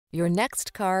Your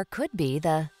next car could be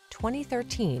the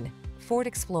 2013 Ford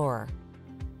Explorer.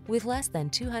 With less than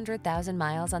 200,000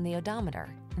 miles on the odometer,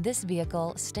 this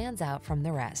vehicle stands out from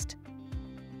the rest.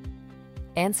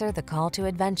 Answer the call to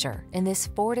adventure in this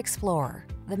Ford Explorer,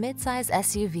 the midsize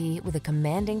SUV with a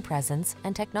commanding presence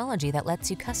and technology that lets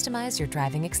you customize your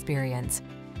driving experience.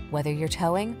 Whether you're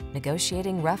towing,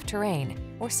 negotiating rough terrain,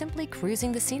 or simply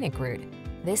cruising the scenic route,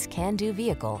 this can-do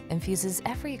vehicle infuses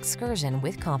every excursion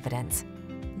with confidence.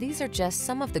 These are just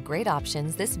some of the great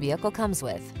options this vehicle comes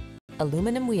with: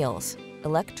 aluminum wheels,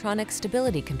 electronic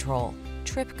stability control,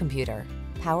 trip computer,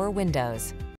 power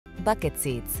windows, bucket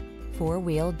seats,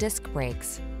 four-wheel disc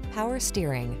brakes, power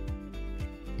steering.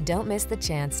 Don't miss the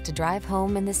chance to drive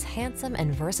home in this handsome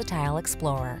and versatile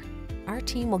Explorer. Our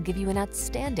team will give you an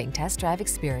outstanding test drive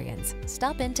experience.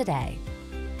 Stop in today.